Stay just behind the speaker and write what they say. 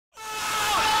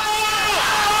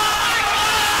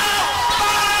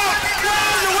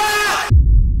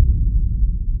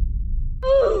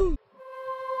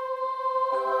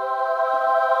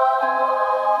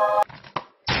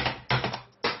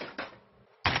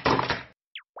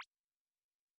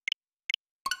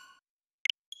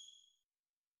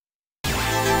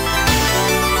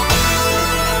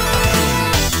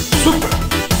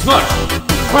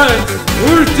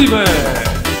Pewdiepie.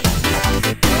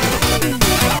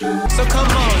 So come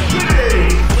on,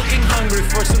 looking hungry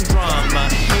for some drama.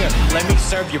 Here, let me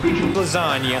serve you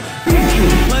lasagna.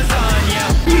 Lasagna,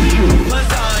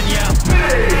 lasagna.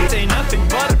 Say nothing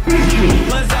but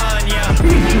lasagna.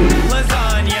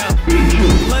 Lasagna,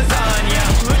 lasagna.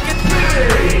 Look at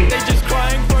them, they're just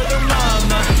crying for their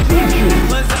mama.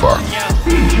 Lasagna.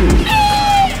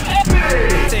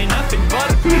 Say nothing but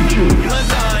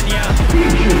lasagna.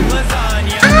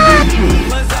 Lasagna,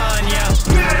 lasagna.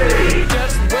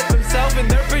 Just whip himself in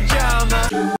their pajama.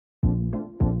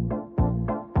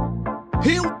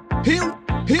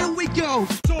 Here we go.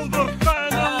 So they're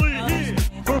finally here,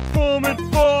 performing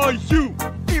for you.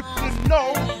 If you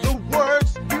know the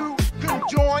words, you can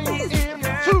join in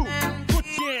too. Put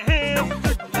your hands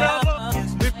together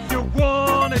if you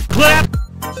want to clap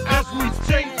as we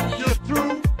take you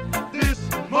through this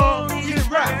monkey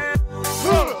rap.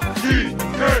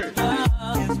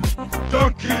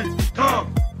 Donkey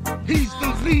Kong, he's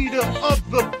the leader of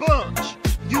the bunch.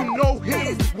 You know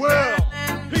him well.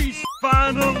 He's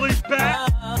finally back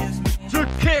to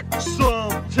kick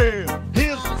some tail.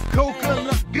 His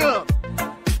coconut gun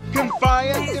can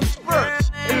fire in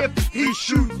spurts. If he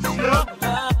shoots up,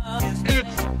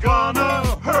 it's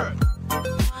gonna hurt.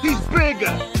 He's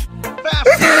bigger,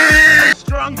 faster, and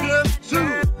stronger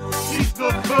too. He's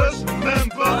the first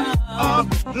member of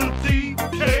the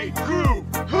DK crew.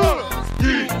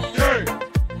 DK,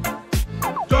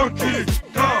 Donkey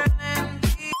Kong,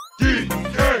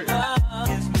 DK,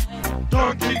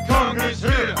 Donkey Kong is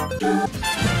here.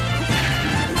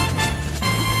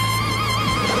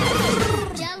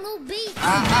 Jello beat.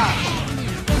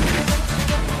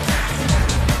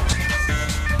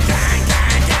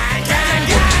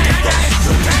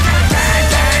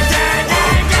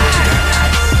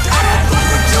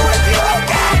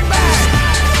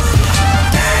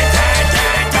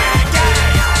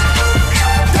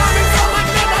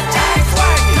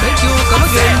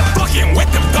 Fucking with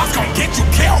them dogs gon' get you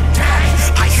killed.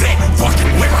 I said,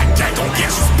 fucking with my gang gon' get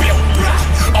you spilled.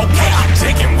 Okay, I'm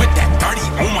digging with that 30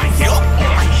 on my hip,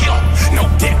 on my hip. No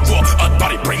dick for a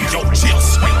 30, bring your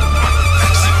chills.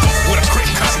 She fuck with a crit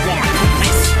cause you want my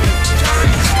Reese.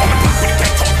 On the block with a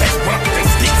gang told that's run up with their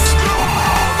sticks.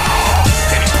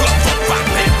 Then he pull up 4-5,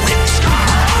 let it rip.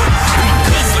 And my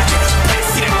guns like it, better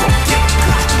see that broke dick.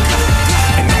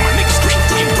 And all my niggas scream,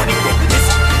 you dirty broke this.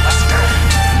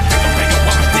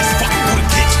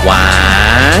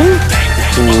 One,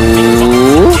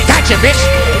 two, gotcha, bitch.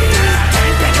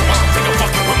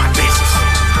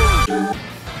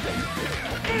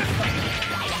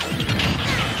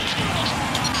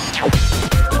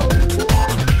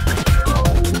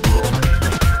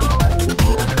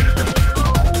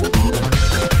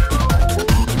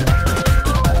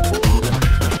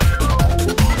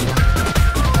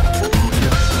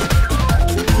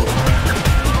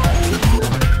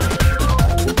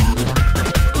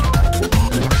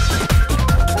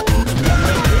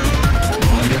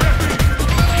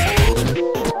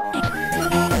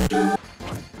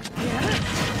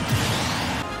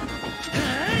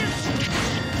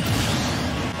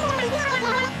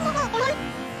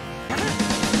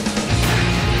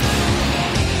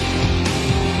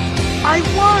 I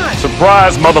won!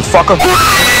 Surprise, motherfucker!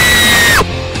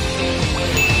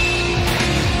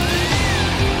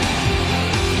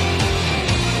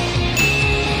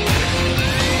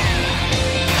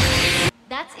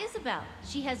 That's Isabel.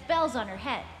 She has bells on her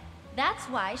head. That's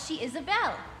why she is a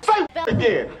bell. Say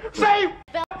again! Say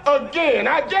again!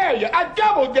 I dare you! I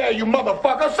double dare you,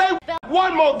 motherfucker! Say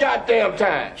one more goddamn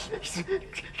time!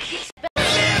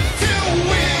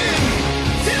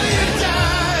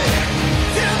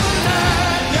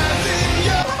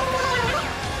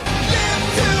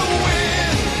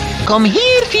 Come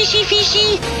here, fishy,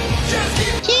 fishy.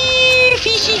 Here,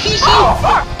 fishy, fishy. Oh,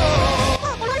 fuck!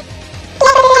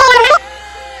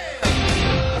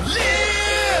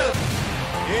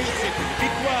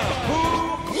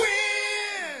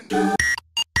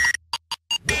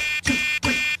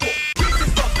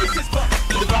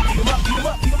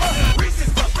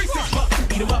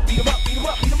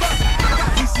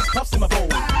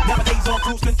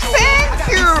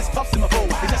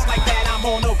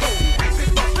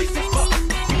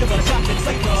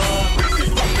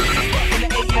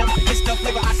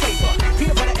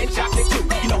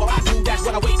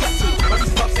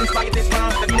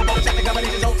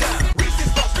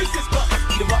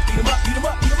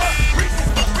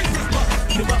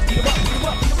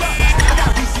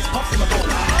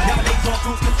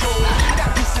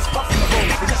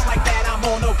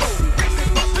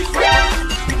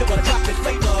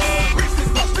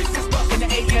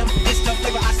 It's the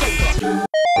flavor I say.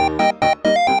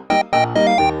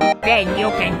 You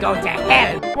can go to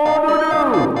hell.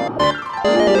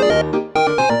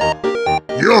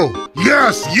 You,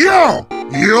 yes,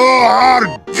 you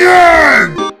are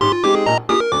dead!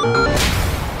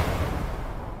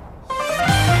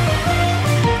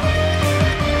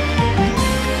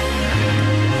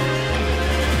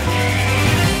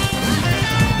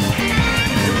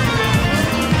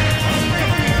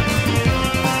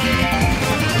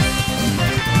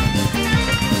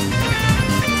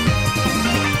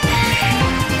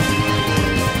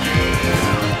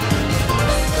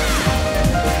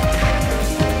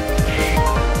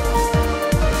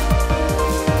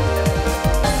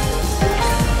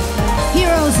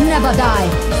 Never die.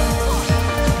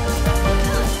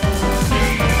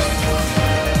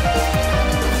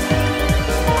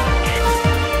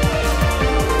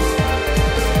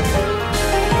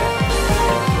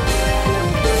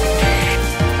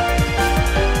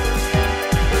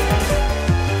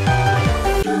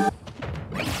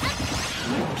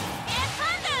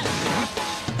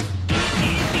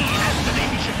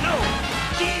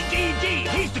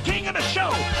 He's the king of the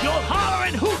show. You'll holler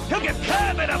and hoot. He'll get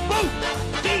curb and a boot.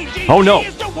 Oh no!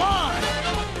 Is the one.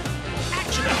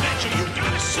 Action adventure, you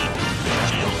gotta see.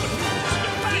 Jail the rules,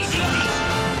 the DDD.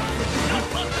 Not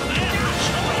fun, man. I'm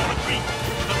sure you agree.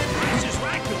 The price is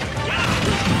right to it.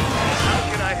 How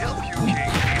can I help you,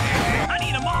 King? I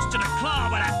need a monster to claw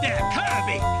with that there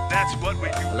Kirby. That's what we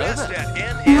do best at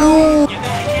NL. You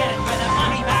gotta get it for the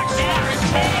money back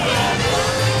guarantee.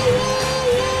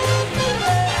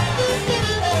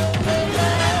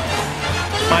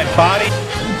 My body.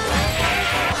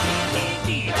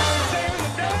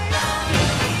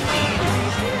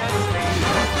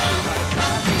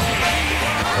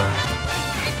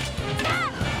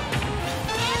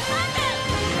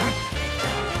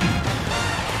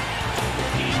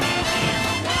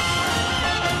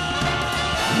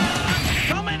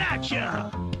 Coming at ya!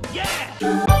 Yeah!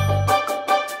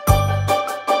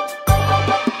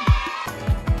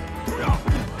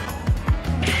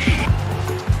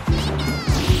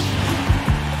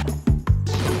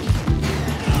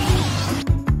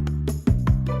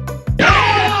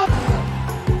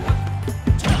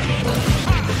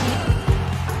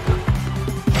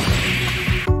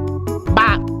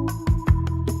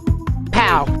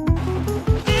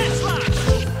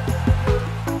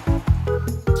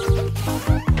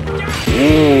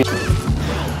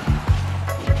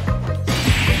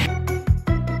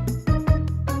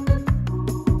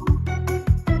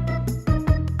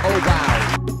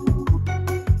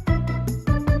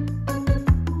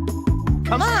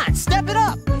 Come on, step it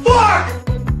up! Fuck!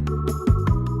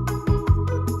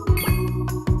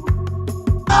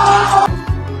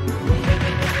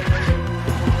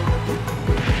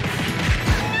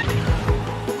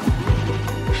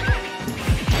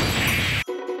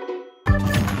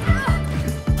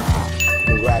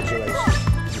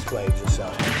 Congratulations, you played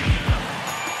yourself.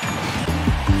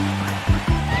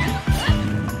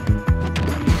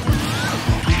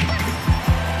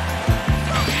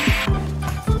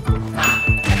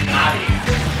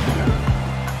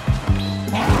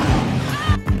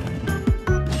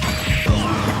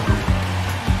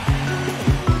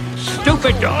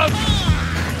 Stupid dog!